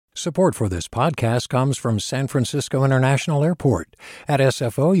Support for this podcast comes from San Francisco International Airport. At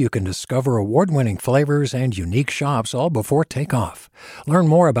SFO, you can discover award-winning flavors and unique shops all before takeoff. Learn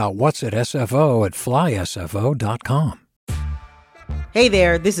more about what's at SFO at flysfo.com. Hey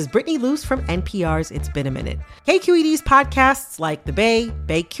there, this is Brittany Luce from NPR's It's Been a Minute. KQED's podcasts like The Bay,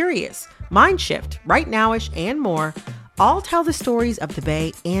 Bay Curious, Mindshift, Right Nowish, and more all tell the stories of the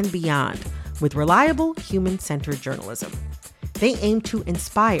Bay and beyond with reliable, human-centered journalism. They aim to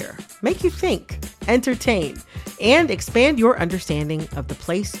inspire, make you think, entertain, and expand your understanding of the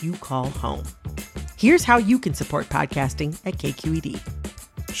place you call home. Here's how you can support podcasting at KQED.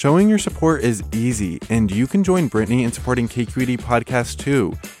 Showing your support is easy, and you can join Brittany in supporting KQED Podcast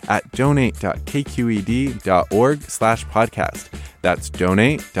too at donate.kqed.org/podcast. That's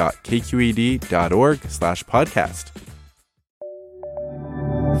donate.kqed.org/podcast.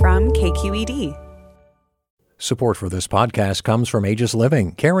 From KQED. Support for this podcast comes from Aegis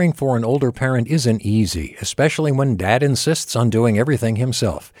Living. Caring for an older parent isn't easy, especially when dad insists on doing everything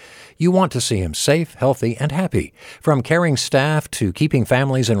himself. You want to see him safe, healthy, and happy. From caring staff to keeping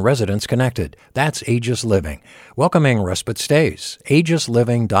families and residents connected. That's Aegis Living. Welcoming respite stays.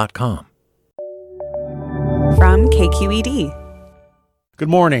 AegisLiving.com. From KQED. Good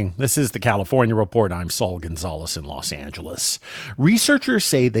morning. This is the California Report. I'm Saul Gonzalez in Los Angeles. Researchers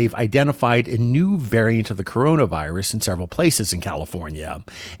say they've identified a new variant of the coronavirus in several places in California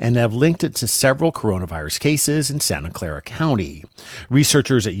and have linked it to several coronavirus cases in Santa Clara County.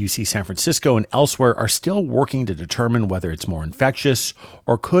 Researchers at UC San Francisco and elsewhere are still working to determine whether it's more infectious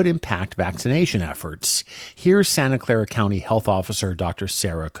or could impact vaccination efforts. Here's Santa Clara County Health Officer Dr.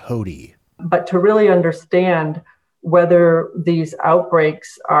 Sarah Cody. But to really understand whether these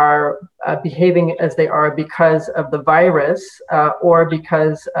outbreaks are behaving as they are because of the virus or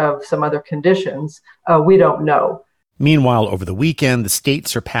because of some other conditions, we don't know. Meanwhile, over the weekend, the state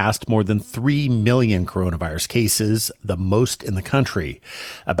surpassed more than 3 million coronavirus cases, the most in the country.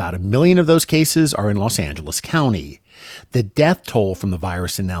 About 1 million of those cases are in Los Angeles County. The death toll from the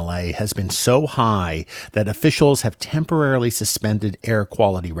virus in LA has been so high that officials have temporarily suspended air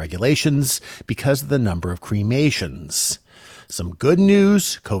quality regulations because of the number of cremations. Some good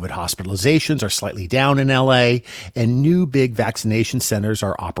news, COVID hospitalizations are slightly down in LA, and new big vaccination centers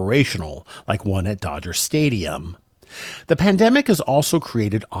are operational, like one at Dodger Stadium. The pandemic has also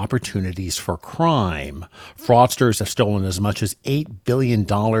created opportunities for crime. Fraudsters have stolen as much as $8 billion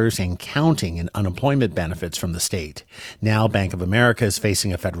and counting in unemployment benefits from the state. Now Bank of America is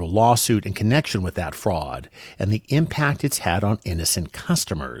facing a federal lawsuit in connection with that fraud and the impact it's had on innocent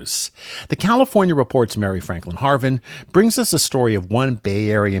customers. The California Report's Mary Franklin Harvin brings us a story of one Bay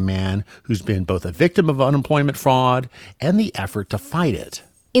Area man who's been both a victim of unemployment fraud and the effort to fight it.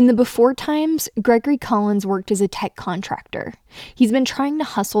 In the before times, Gregory Collins worked as a tech contractor. He's been trying to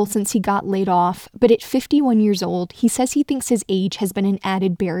hustle since he got laid off, but at 51 years old, he says he thinks his age has been an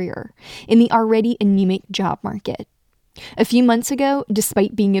added barrier in the already anemic job market. A few months ago,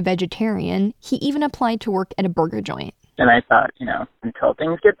 despite being a vegetarian, he even applied to work at a burger joint. And I thought, until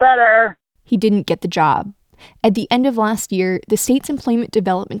things get better. He didn't get the job. At the end of last year, the state's Employment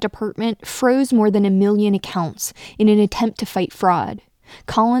Development Department froze more than 1 million accounts in an attempt to fight fraud.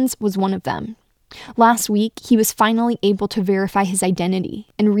 Collins was one of them. Last week, he was finally able to verify his identity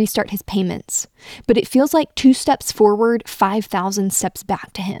and restart his payments. But it feels like 2 steps forward, 5,000 steps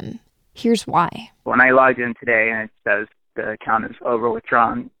back to him. Here's why. When I logged in today and it says the account is over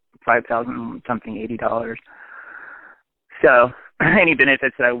withdrawn, $5,000 something, $80. So any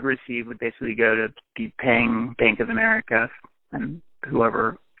benefits that I would receive would basically go to be paying Bank of America and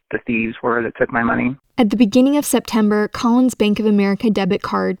whoever the thieves were that took my money. At the beginning of September, Collins' Bank of America debit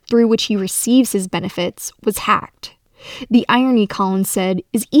card, through which he receives his benefits, was hacked. The irony, Collins said,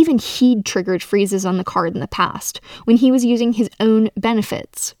 is even he'd triggered freezes on the card in the past, when he was using his own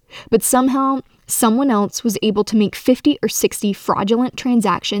benefits. But somehow, someone else was able to make 50 or 60 fraudulent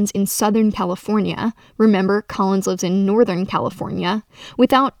transactions in Southern California, remember, Collins lives in Northern California,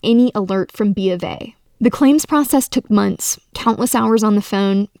 without any alert from B of A. The claims process took months, countless hours on the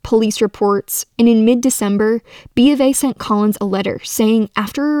phone, police reports, and in mid-December, B of A sent Collins a letter saying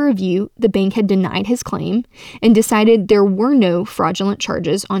after a review, the bank had denied his claim and decided there were no fraudulent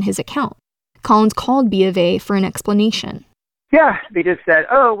charges on his account. Collins called B of A for an explanation. Yeah, they just said,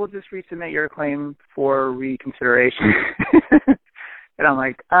 we'll just resubmit your claim for reconsideration. And I'm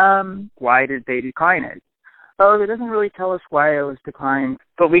like, why did they decline it? It doesn't really tell us why it was declined,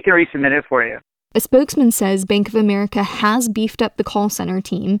 but we can resubmit it for you. A spokesman says Bank of America has beefed up the call center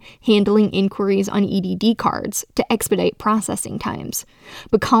team handling inquiries on EDD cards to expedite processing times.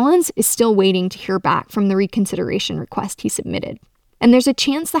 But Collins is still waiting to hear back from the reconsideration request he submitted. And there's a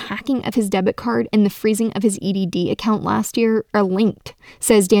chance the hacking of his debit card and the freezing of his EDD account last year are linked,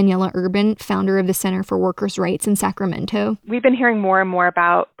 says Daniela Urban, founder of the Center for Workers' Rights in Sacramento. We've been hearing more and more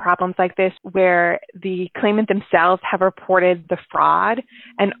about problems like this where the claimant themselves have reported the fraud,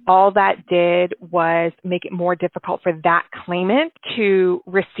 and all that did was make it more difficult for that claimant to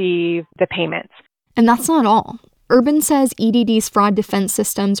receive the payments. And that's not all. Urban says EDD's fraud defense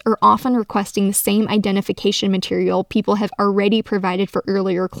systems are often requesting the same identification material people have already provided for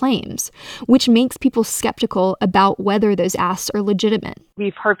earlier claims, which makes people skeptical about whether those asks are legitimate.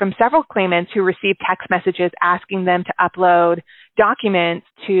 We've heard from several claimants who received text messages asking them to upload documents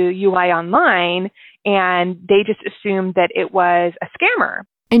to UI Online, and they just assumed that it was a scammer.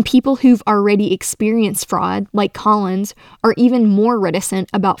 And people who've already experienced fraud, like Collins, are even more reticent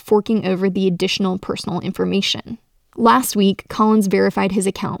about forking over the additional personal information. Last week, Collins verified his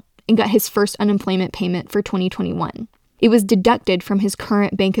account and got his first unemployment payment for 2021. It was deducted from his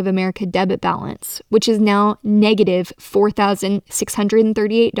current Bank of America debit balance, which is now negative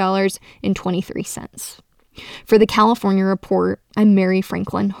 $4,638.23. For the California Report, I'm Mary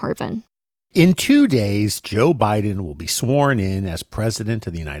Franklin Harvin. In 2 days, Joe Biden will be sworn in as President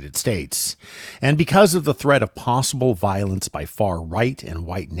of the United States. And because of the threat of possible violence by far-right and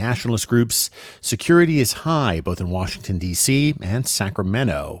white nationalist groups, security is high both in Washington, D.C. and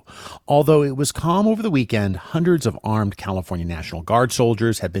Sacramento. Although it was calm over the weekend, hundreds of armed California National Guard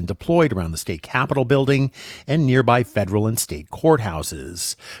soldiers have been deployed around the state Capitol building and nearby federal and state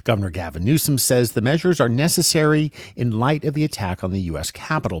courthouses. Governor Gavin Newsom says the measures are necessary in light of the attack on the U.S.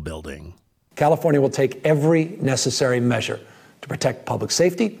 Capitol building. California will take every necessary measure to protect public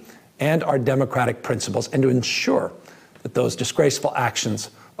safety and our democratic principles and to ensure that those disgraceful actions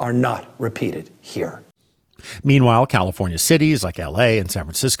are not repeated here. Meanwhile, California cities like LA and San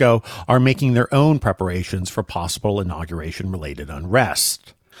Francisco are making their own preparations for possible inauguration-related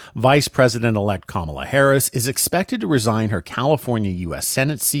unrest. Vice-President-elect Kamala Harris is expected to resign her California U.S.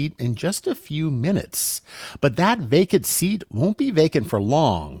 Senate seat in just a few minutes. But that vacant seat won't be vacant for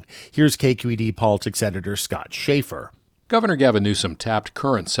long. Here's KQED politics editor Scott Shafer. Governor Gavin Newsom tapped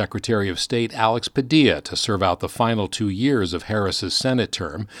current Secretary of State Alex Padilla to serve out the final 2 years of Harris's Senate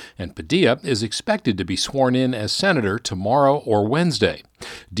term, and Padilla is expected to be sworn in as senator tomorrow or Wednesday.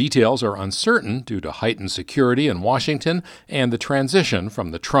 Details are uncertain due to heightened security in Washington and the transition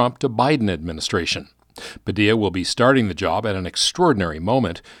from the Trump to Biden administration. Padilla will be starting the job at an extraordinary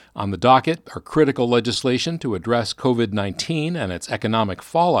moment. On the docket are critical legislation to address COVID-19 and its economic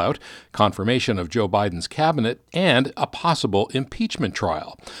fallout, confirmation of Joe Biden's cabinet, and a possible impeachment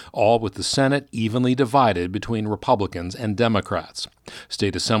trial, all with the Senate evenly divided between Republicans and Democrats.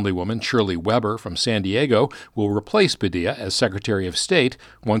 State Assemblywoman Shirley Weber from San Diego will replace Padilla as Secretary of State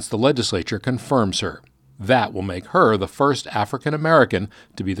once the legislature confirms her. That will make her the first African American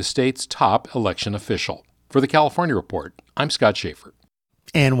to be the state's top election official. For the California Report, I'm Scott Shafer.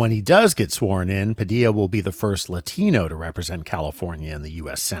 And when he does get sworn in, Padilla will be the first Latino to represent California in the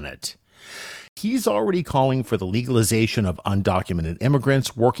U.S. Senate. He's already calling for the legalization of undocumented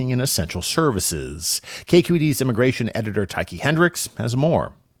immigrants working in essential services. KQED's immigration editor Tyche Hendricks has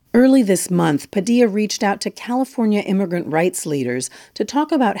more. Early this month, Padilla reached out to California immigrant rights leaders to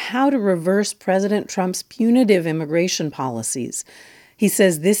talk about how to reverse President Trump's punitive immigration policies. He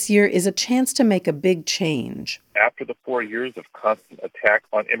says this year is a chance to make a big change. After the 4 years of constant attack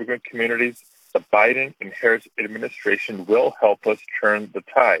on immigrant communities, the Biden and Harris administration will help us turn the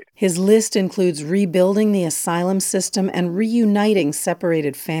tide. His list includes rebuilding the asylum system and reuniting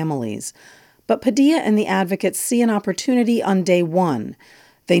separated families. But Padilla and the advocates see an opportunity on day one.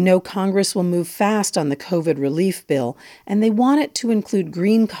 They know Congress will move fast on the COVID relief bill, and they want it to include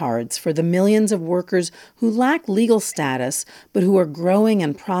green cards for the millions of workers who lack legal status, but who are growing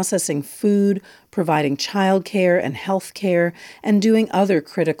and processing food, providing child care and health care, and doing other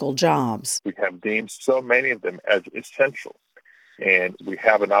critical jobs. We have deemed so many of them as essential, and we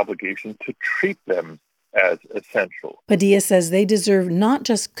have an obligation to treat them as essential. Padilla says they deserve not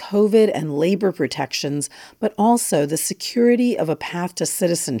just COVID and labor protections, but also the security of a path to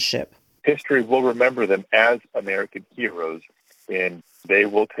citizenship. History will remember them as American heroes, and they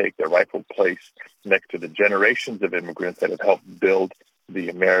will take their rightful place next to the generations of immigrants that have helped build the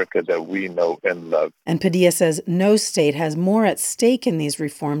America that we know and love. And Padilla says no state has more at stake in these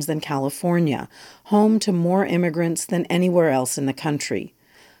reforms than California, home to more immigrants than anywhere else in the country.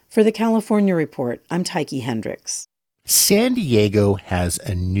 For the California Report, I'm Tyche Hendricks. San Diego has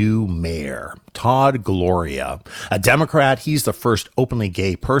a new mayor, Todd Gloria. A Democrat, he's the first openly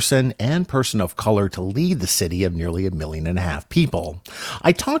gay person and person of color to lead the city of nearly 1.5 million people.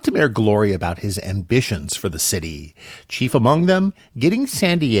 I talked to Mayor Gloria about his ambitions for the city. Chief among them, getting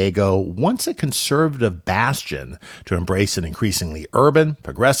San Diego, once a conservative bastion, to embrace an increasingly urban,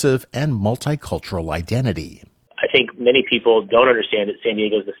 progressive, and multicultural identity. I think many people don't understand that San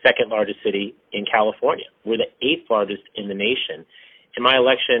Diego is the second largest city in California. We're the 8th largest in the nation. And my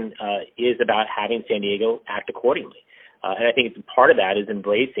election is about having San Diego act accordingly. And I think part of that is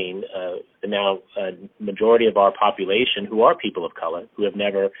embracing the now majority of our population who are people of color, who have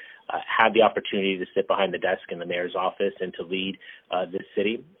never had the opportunity to sit behind the desk in the mayor's office and to lead this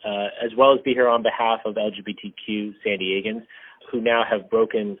city, as well as be here on behalf of LGBTQ San Diegans who now have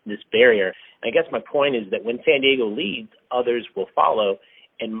broken this barrier. And I guess my point is that when San Diego leads, others will follow.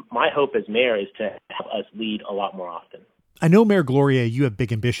 And my hope as mayor is to have us lead a lot more often. I know, Mayor Gloria, you have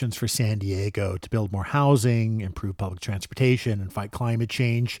big ambitions for San Diego to build more housing, improve public transportation, and fight climate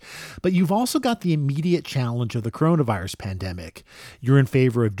change. But you've also got the immediate challenge of the coronavirus pandemic. You're in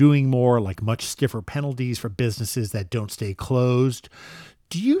favor of doing more, like much stiffer penalties for businesses that don't stay closed.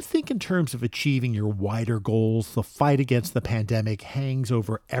 Do you think in terms of achieving your wider goals, the fight against the pandemic hangs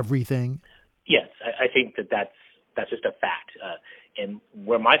over everything? Yes, I think that's just a fact. And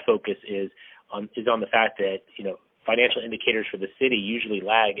where my focus is on the fact that, financial indicators for the city usually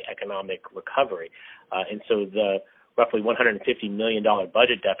lag economic recovery. And so the roughly $150 million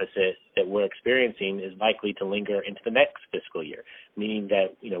budget deficit that we're experiencing is likely to linger into the next fiscal year, meaning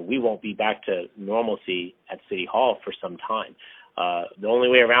that, we won't be back to normalcy at City Hall for some time. The only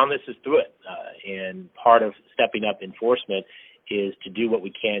way around this is through it. And part of stepping up enforcement is to do what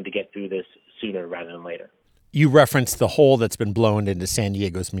we can to get through this sooner rather than later. You referenced the hole that's been blown into San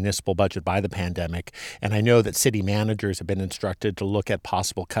Diego's municipal budget by the pandemic, and I know that city managers have been instructed to look at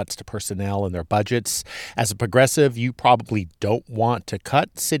possible cuts to personnel and their budgets. As a progressive, you probably don't want to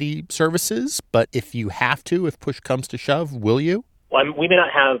cut city services, but if you have to, if push comes to shove, will you? Well, we may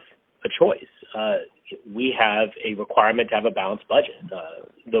not have a choice. We have a requirement to have a balanced budget.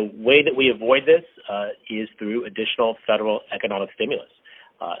 The way that we avoid this is through additional federal economic stimulus.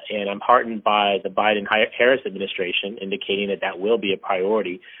 And I'm heartened by the Biden-Harris administration indicating that will be a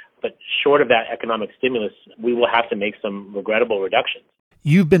priority. But short of that economic stimulus, we will have to make some regrettable reductions.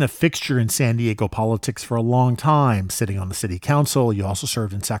 You've been a fixture in San Diego politics for a long time, sitting on the city council. You also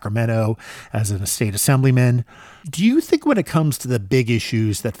served in Sacramento as an state assemblyman. Do you think when it comes to the big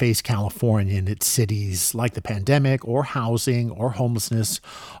issues that face California and its cities, like the pandemic or housing or homelessness,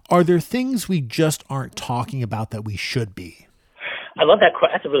 are there things we just aren't talking about that we should be? I love that.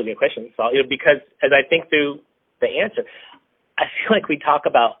 That's a really good question, Saul, because as I think through the answer, I feel like we talk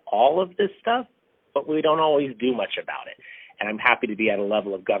about all of this stuff, but we don't always do much about it. And I'm happy to be at a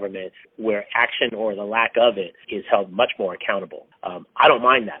level of government where action or the lack of it is held much more accountable. I don't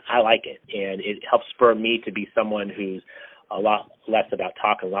mind that. I like it. And it helps spur me to be someone who's a lot less about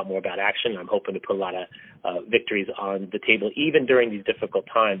talk and a lot more about action. I'm hoping to put a lot of victories on the table, even during these difficult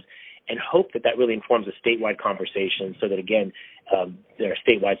times, and hope that really informs a statewide conversation so that, again, there are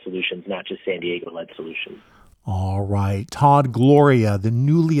statewide solutions, not just San Diego-led solutions. All right. Todd Gloria, the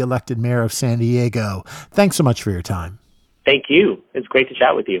newly elected mayor of San Diego. Thanks so much for your time. Thank you. It's great to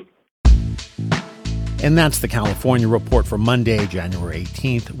chat with you. And that's the California Report for Monday, January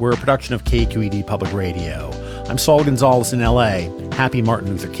 18th. We're a production of KQED Public Radio. I'm Saul Gonzalez in L.A. Happy Martin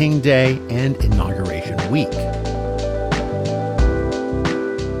Luther King Day and Inauguration Week.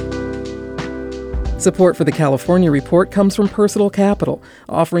 Support for the California Report comes from Personal Capital,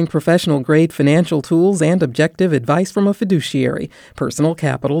 offering professional-grade financial tools and objective advice from a fiduciary.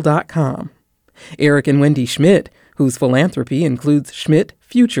 PersonalCapital.com. Eric and Wendy Schmidt, whose philanthropy includes Schmidt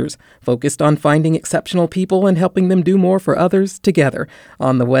Futures, focused on finding exceptional people and helping them do more for others together,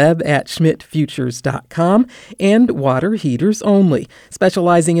 on the web at schmidtfutures.com, and Water Heaters Only,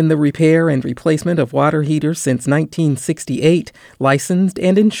 specializing in the repair and replacement of water heaters since 1968, licensed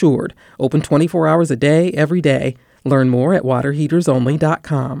and insured, open 24 hours a day, every day. Learn more at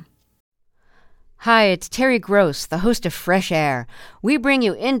waterheatersonly.com. Hi, it's Terry Gross, the host of Fresh Air. We bring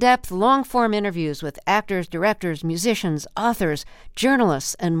you in-depth, long-form interviews with actors, directors, musicians, authors,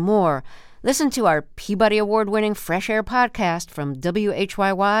 journalists, and more. Listen to our Peabody Award-winning Fresh Air podcast from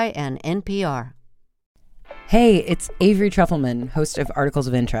WHYY and NPR. Hey, it's Avery Trufelman, host of Articles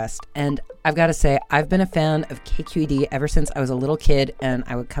of Interest. And I've got to say, I've been a fan of KQED ever since I was a little kid, and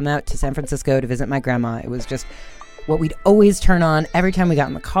I would come out to San Francisco to visit my grandma. It was just what we'd always turn on every time we got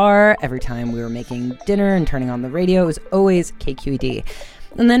in the car, every time we were making dinner and turning on the radio. It was always KQED.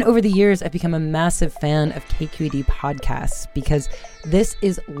 And then over the years, I've become a massive fan of KQED podcasts because this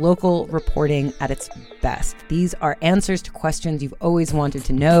is local reporting at its best. These are answers to questions you've always wanted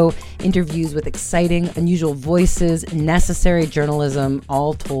to know, interviews with exciting, unusual voices, necessary journalism,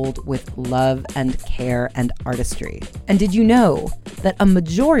 all told with love and care and artistry. And did you know that a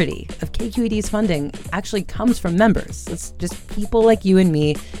majority of KQED's funding actually comes from members? It's just people like you and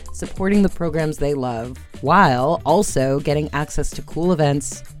me supporting the programs they love, while also getting access to cool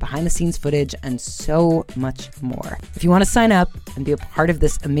events, behind-the-scenes footage, and so much more. If you want to sign up and be a part of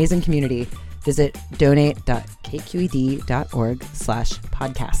this amazing community, visit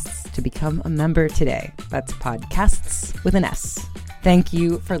donate.kqed.org/podcasts to become a member today. That's podcasts with an S. Thank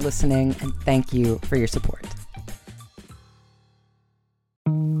you for listening, and thank you for your support.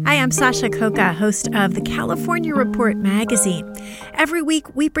 Hi, I'm Sasha Koka, host of the California Report magazine. Every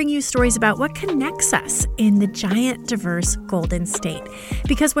week, we bring you stories about what connects us in the giant, diverse Golden State.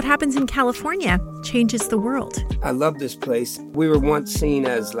 Because what happens in California changes the world. I love this place. We were once seen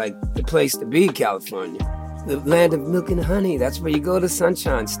as like the place to be, California. The land of milk and honey. That's where you go to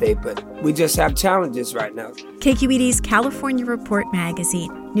Sunshine State, but we just have challenges right now. KQED's California Report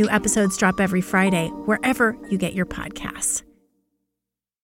magazine. New episodes drop every Friday, wherever you get your podcasts.